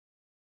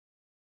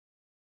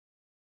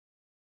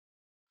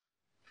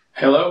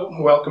Hello,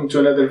 welcome to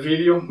another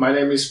video. My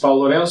name is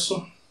Paulo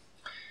Lourenço.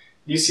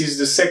 This is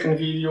the second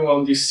video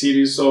on this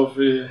series of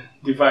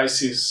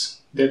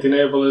devices that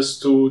enable us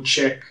to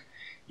check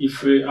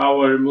if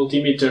our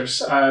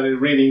multimeters are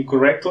reading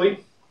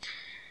correctly.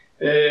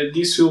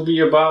 This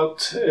video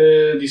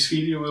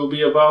will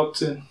be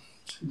about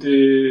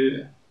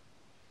the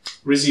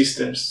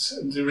resistors,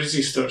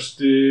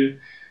 the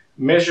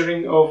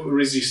measuring of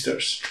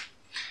resistors.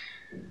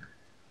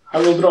 I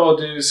will draw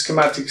the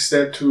schematics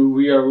that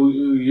we are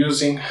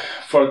using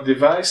for the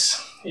device.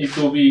 It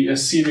will be a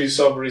series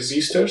of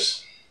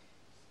resistors.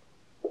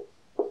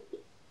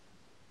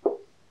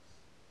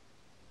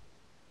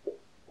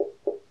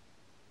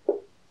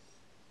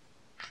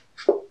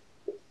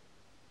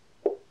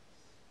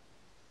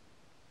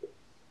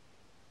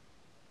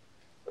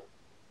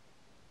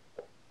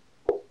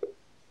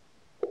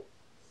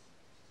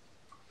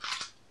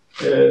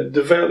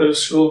 The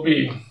values will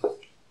be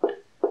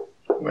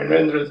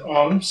 100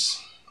 ohms,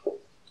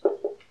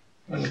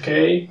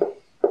 1K,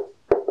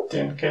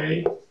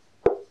 10K,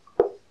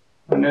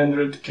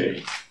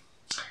 100K.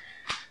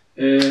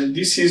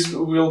 This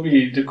will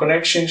be the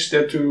connections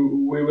that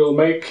we will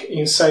make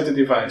inside the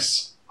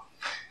device.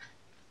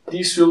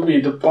 These will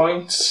be the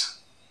points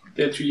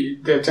that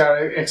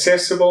are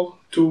accessible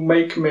to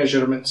make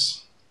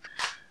measurements.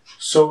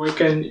 So we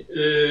can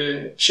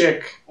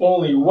check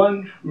only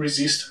one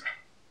resistor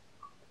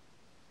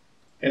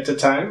at a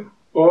time,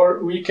 or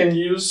we can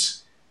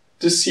use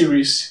the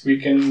series. We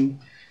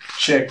can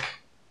check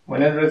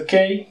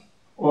 100K,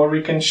 or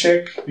we can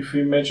check, if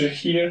we measure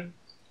here,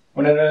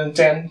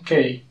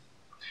 110K,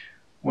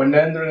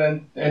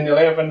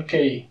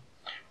 111K,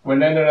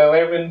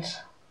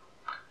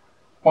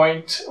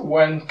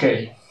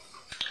 111.1K,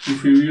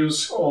 if we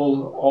use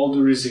all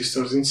the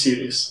resistors in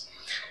series.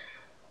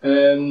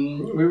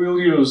 We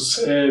will use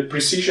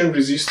precision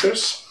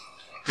resistors.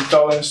 The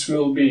tolerance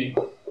will be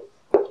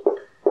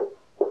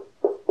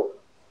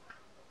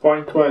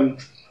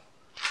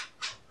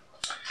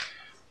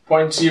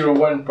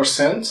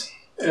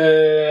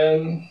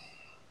 0.01%,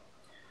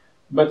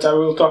 but I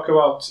will talk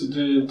about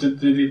the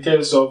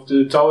details of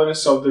the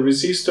tolerance of the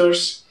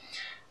resistors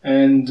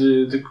and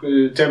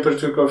the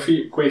temperature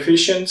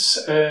coefficients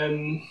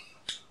later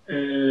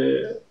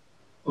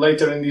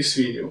in this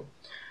video.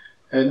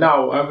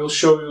 Now I will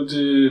show you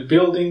the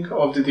building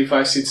of the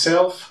device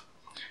itself,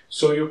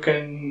 so you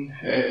can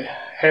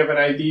have an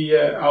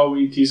idea how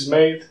it is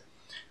made,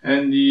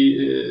 and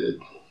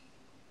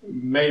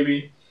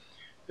maybe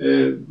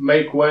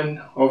make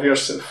one of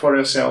for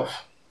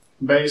yourself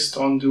based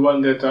on the one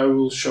that I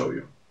will show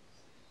you.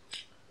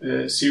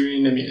 See you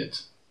in a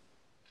minute.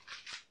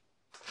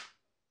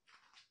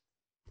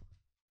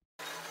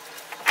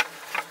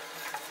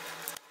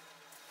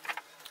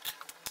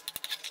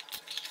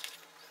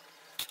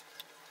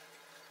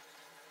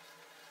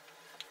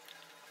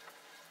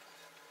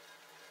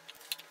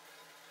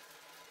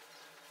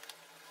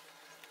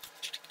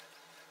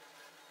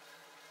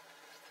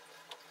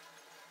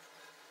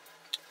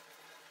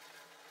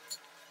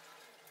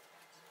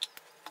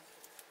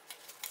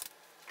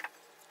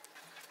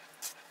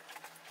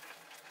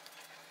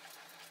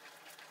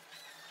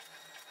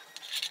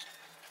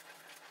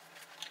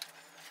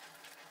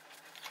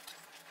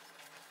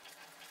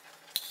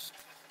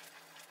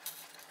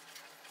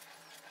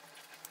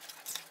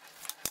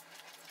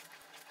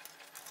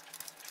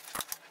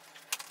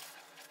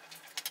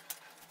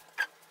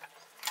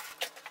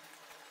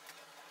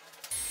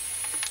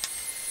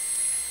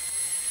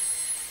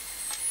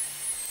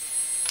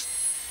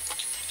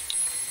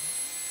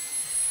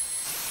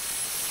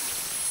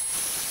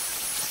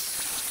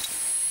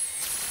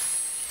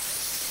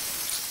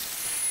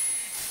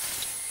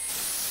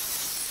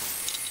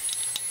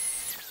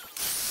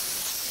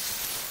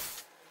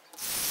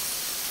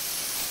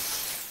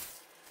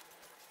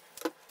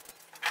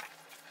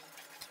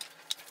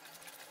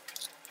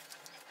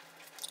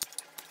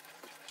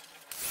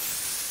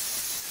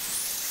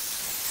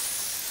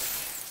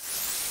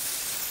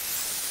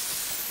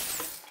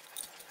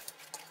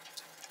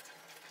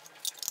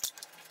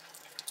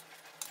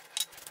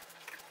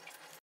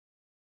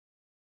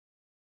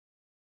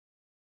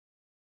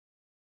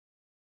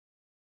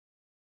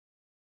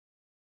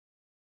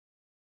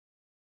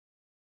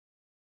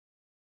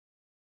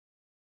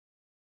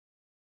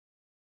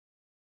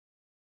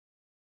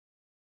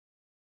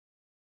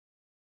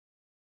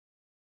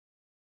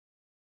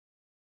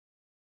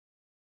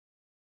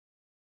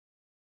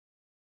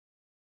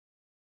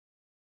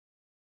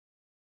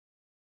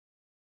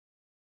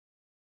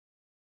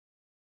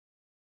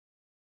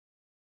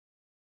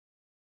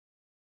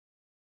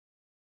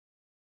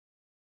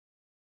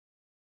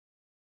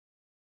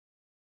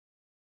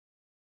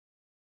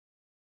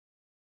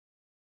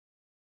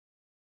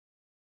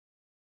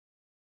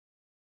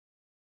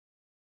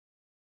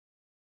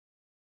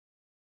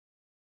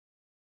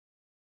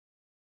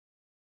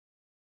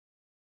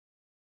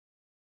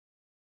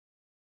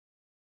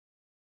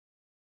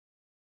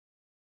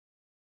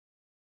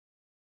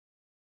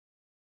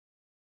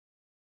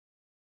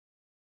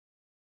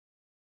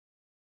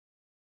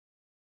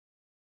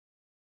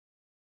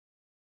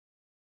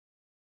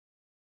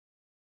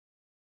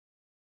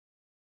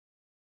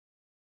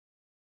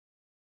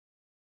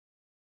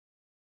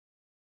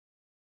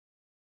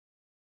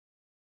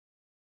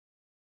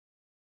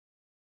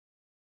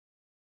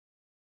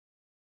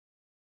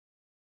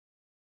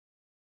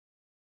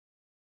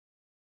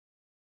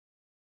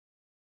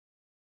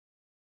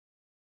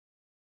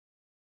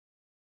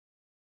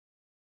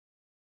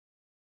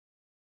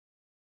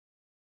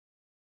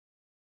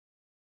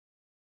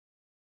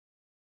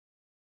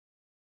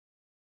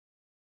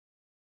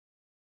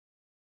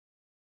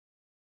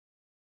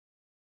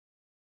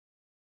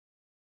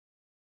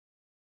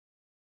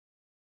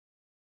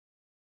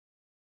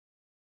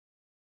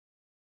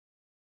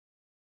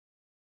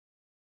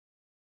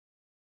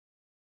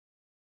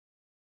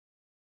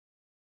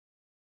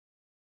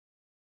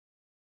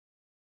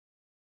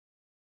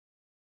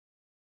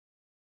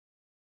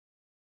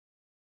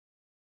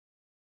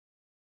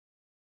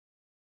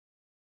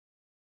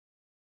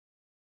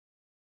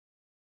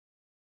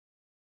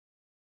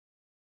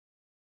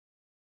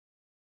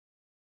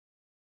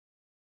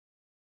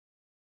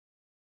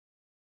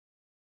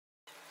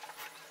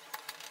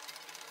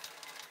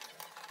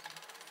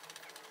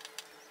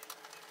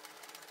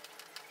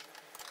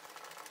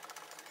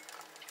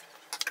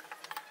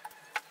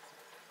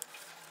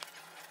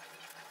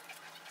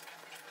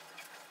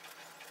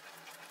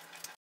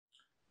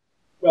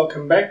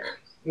 Welcome back.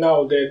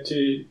 Now that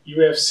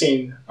you have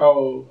seen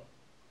how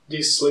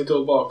this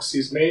little box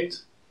is made,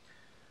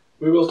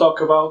 we will talk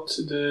about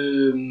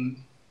the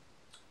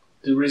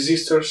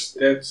resistors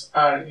that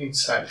are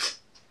inside.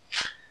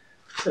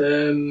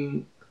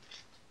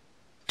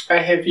 I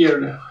have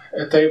here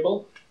a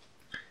table.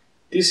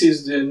 This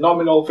is the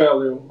nominal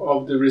value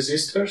of the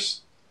resistors,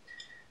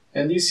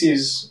 and this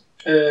is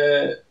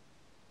the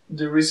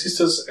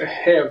resistors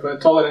have a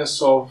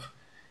tolerance of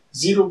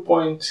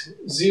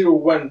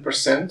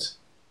 0.01%.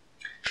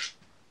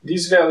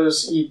 These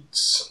values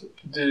it's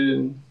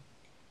the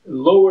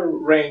lower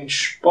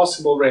range,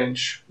 possible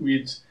range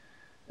with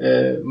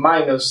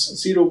minus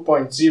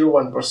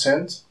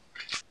 0.01%,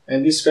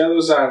 and these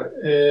values are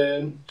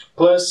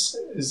plus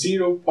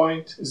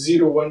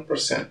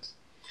 0.01%.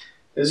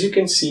 As you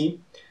can see,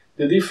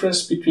 the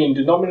difference between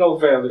the nominal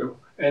value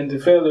and the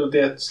value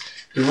that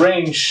the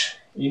range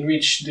in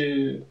which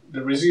the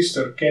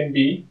resistor can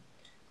be,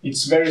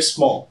 it's very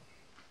small.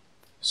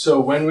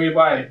 So when we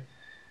buy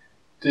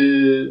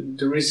the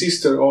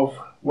resistor of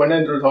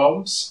 100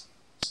 ohms,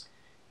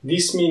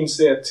 this means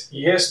that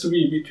it has to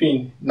be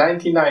between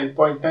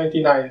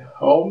 99.99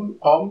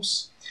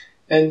 ohms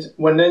and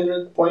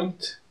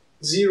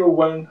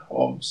 100.01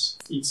 ohms.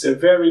 It's a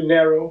very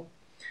narrow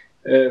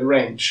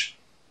range.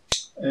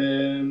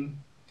 As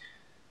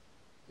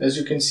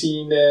you can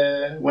see in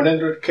a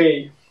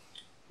 100k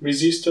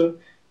resistor,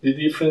 the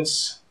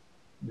difference,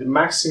 the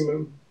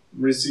maximum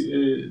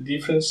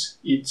difference,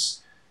 it's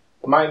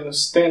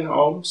minus 10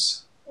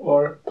 ohms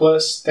or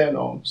plus 10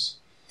 ohms.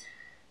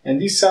 And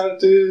these are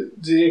the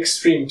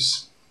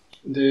extremes.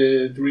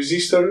 The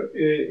resistor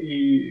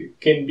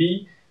can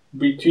be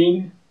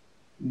between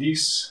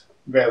these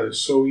values.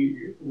 So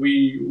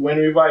when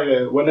we buy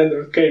a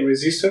 100k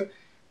resistor,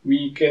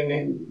 we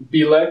can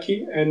be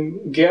lucky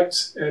and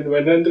get a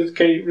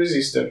 100k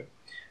resistor.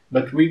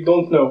 But we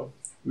don't know.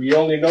 We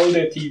only know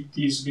that it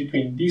is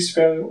between this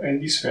value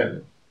and this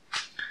value.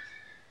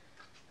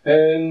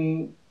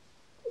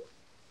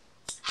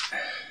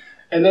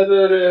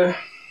 Another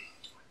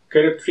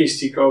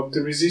characteristic of the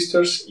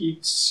resistors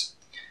is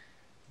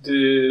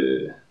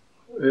the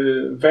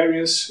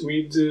variance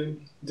with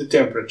the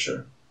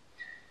temperature.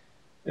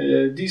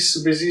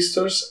 These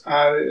resistors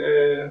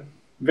are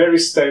very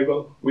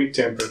stable with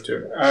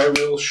temperature. I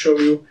will show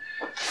you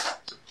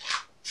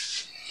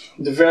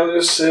the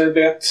values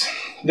that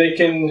they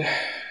can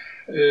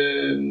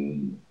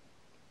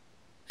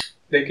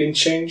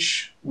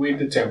change with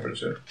the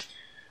temperature.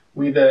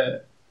 With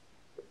a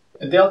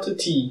delta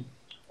T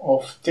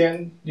of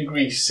 10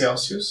 degrees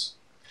Celsius,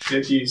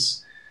 that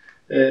is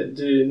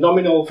the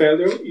nominal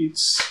value,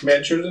 it's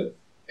measured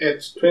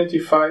at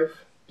 25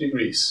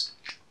 degrees.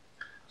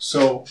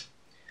 So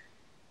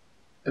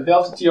a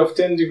delta T of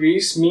 10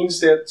 degrees means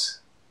that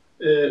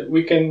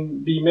we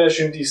can be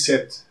measuring this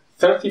at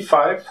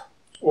 35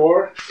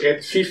 or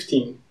at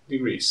 15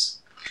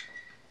 degrees.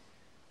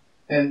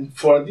 And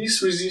for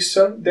this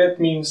resistor, that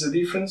means a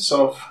difference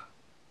of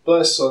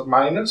plus or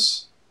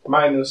minus,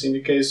 minus in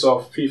the case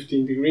of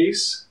 15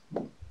 degrees,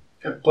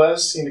 a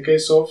plus in the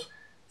case of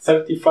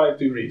 35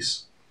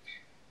 degrees.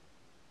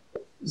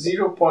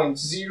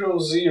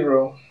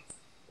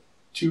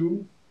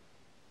 0.002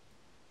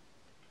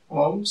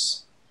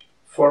 ohms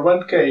for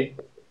 1K,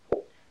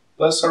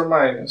 plus or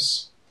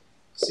minus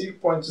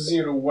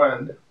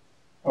 0.01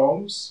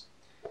 ohms,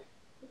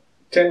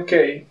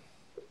 10K,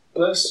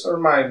 plus or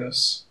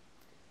minus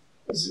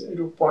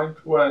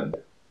 0.1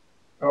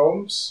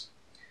 ohms,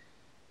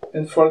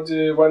 and for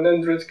the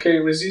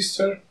 100k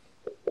resistor,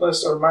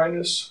 plus or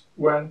minus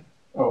 1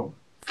 ohm.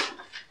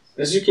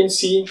 As you can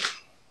see,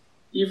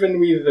 even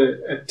with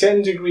a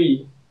 10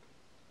 degree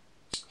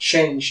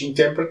change in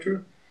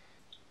temperature,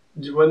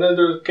 the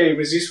 100k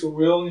resistor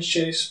will only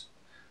change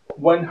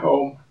 1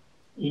 ohm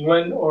in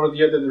one or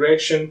the other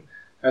direction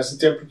as the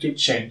temperature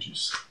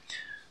changes.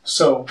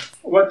 So,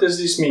 what does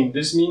this mean?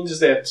 This means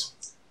that,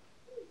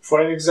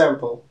 for an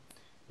example,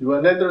 the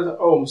 100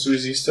 ohms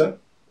resistor,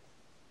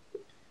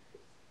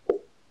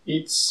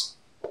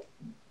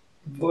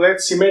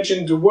 let's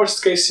imagine the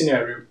worst case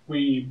scenario.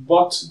 We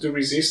bought the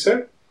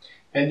resistor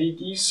and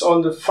it is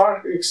on the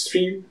far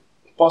extreme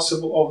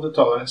possible of the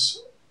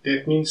tolerance.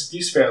 That means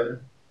this value,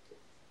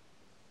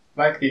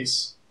 like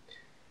this.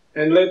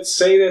 And let's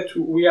say that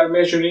we are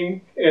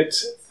measuring at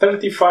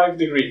 35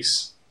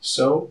 degrees.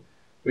 So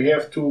we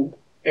have to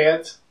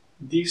add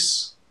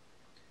this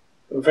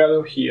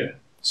value here.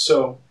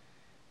 So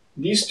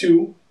these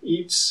two,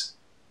 it's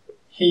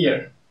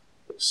here.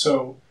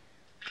 So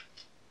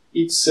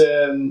it's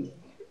a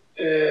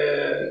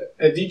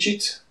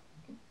digit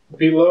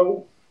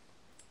below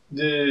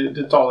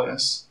the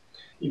tolerance.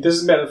 It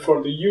doesn't matter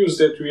for the use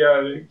that we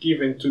are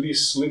given to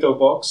this little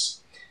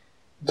box,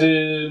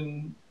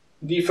 the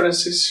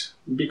differences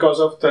because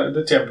of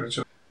the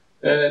temperature.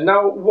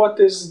 Now, what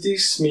does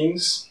this mean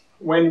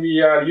when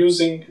we are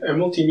using a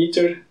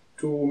multimeter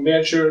to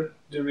measure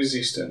the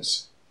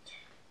resistance?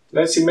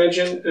 Let's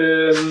imagine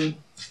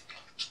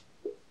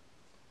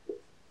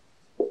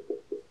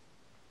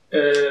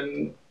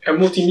a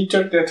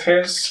multimeter that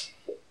has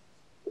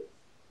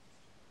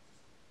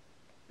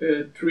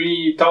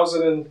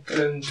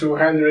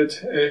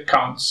 3200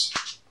 counts.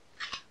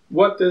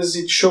 What does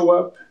it show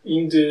up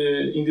in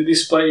the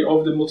display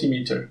of the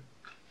multimeter?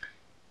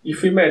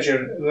 If we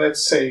measure,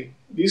 let's say,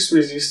 this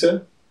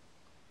resistor,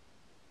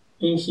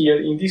 in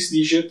here, in this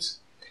digit,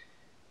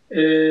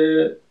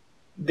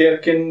 there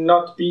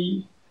cannot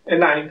be a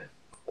 9.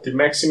 The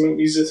maximum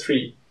is a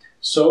 3.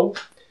 So,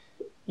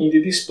 in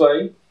the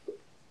display,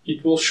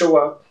 it will show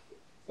up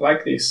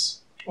like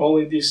this.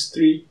 Only these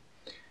 3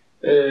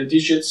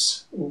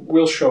 digits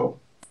will show.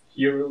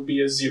 Here will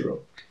be a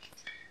 0.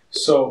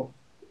 So,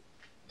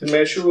 the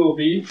measure will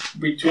be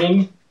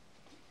between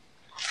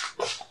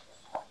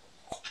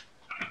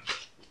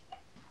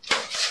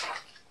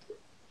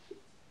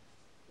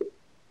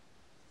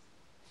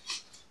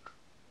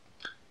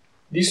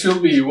this will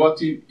be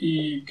what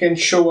it can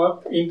show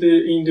up in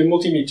the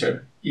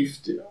multimeter.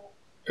 If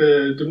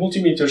the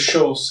multimeter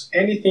shows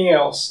anything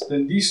else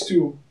than these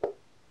two,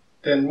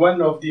 than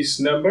one of these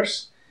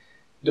numbers,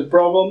 the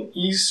problem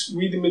is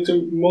with the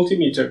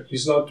multimeter,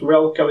 is not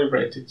well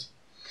calibrated.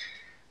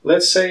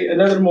 Let's say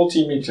another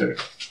multimeter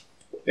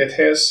that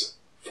has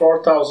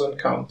 4000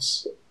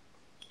 counts.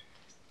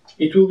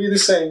 It will be the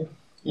same.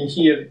 In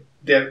here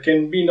there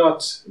can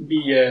not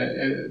be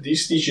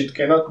this digit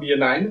cannot be a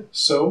 9,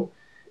 so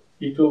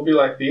it will be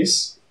like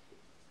this.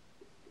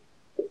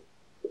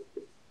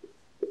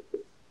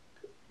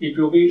 It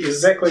will be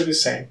exactly the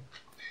same.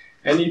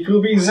 And it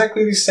will be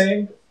exactly the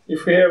same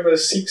if we have a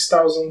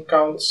 6000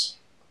 counts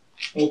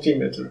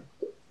multimeter.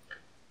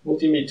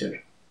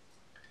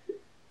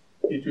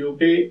 It will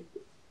be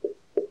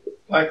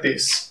like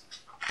this.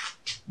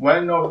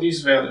 One of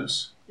these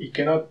values. It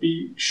cannot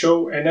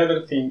show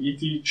another thing.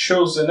 If it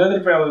shows another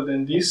value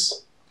than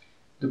this,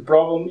 the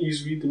problem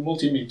is with the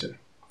multimeter.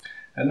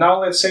 And now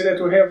let's say that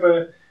we have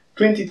a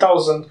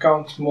 20,000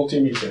 count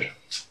multimeter.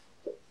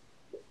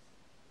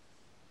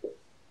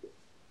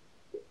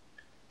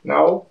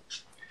 Now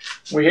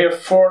we have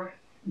 4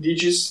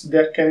 digits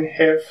that can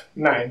have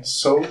 9.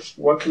 So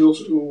what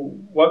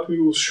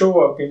will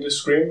show up in the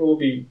screen will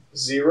be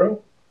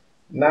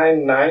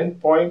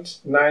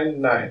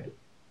 099.99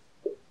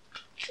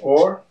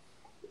 or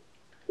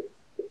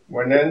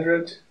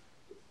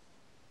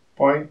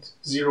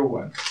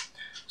 100.01.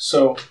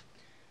 So,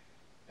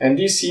 and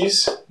this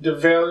is the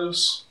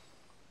values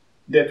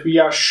that we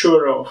are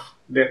sure of,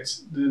 that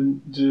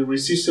the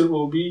resistor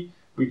will be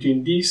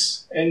between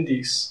this and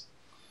this.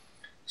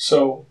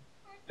 So,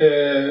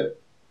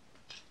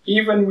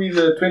 even with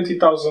a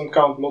 20,000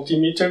 count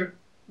multimeter,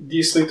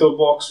 this little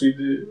box with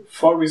the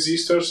 4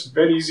 resistors,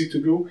 very easy to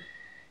do,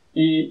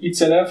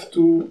 it's enough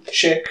to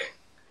check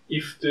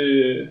if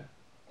the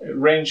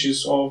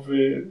ranges of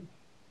the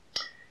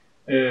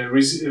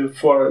ranges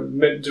for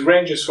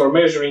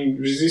measuring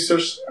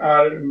resistors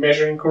are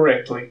measuring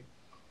correctly.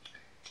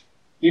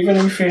 Even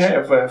if we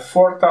have a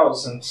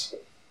 4000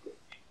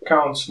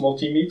 counts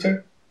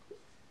multimeter,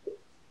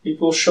 it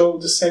will show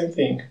the same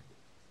thing.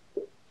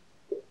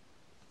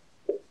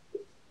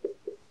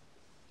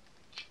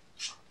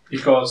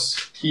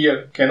 Because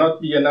here cannot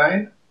be a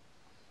 9,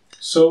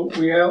 so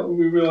we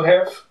will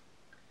have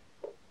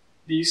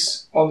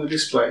this on the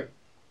display.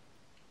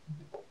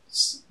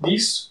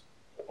 This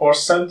or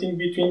something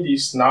between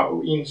this.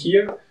 Now in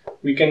here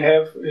we can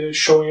have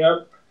showing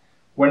up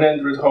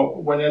 100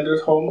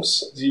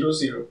 ohms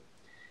 00.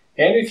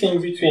 Anything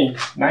between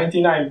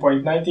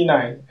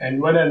 99.99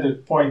 and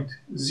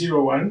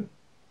 100.01,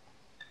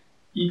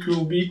 it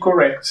will be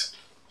correct.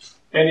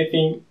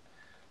 Anything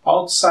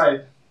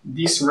outside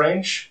this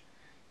range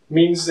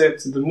means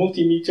that the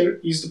multimeter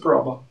is the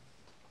problem.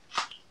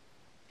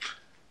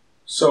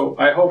 So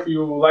I hope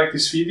you like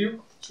this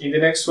video. In the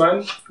next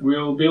one we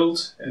will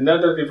build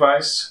another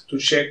device to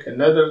check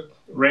another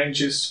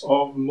ranges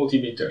of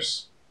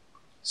multimeters.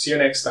 See you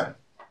next time.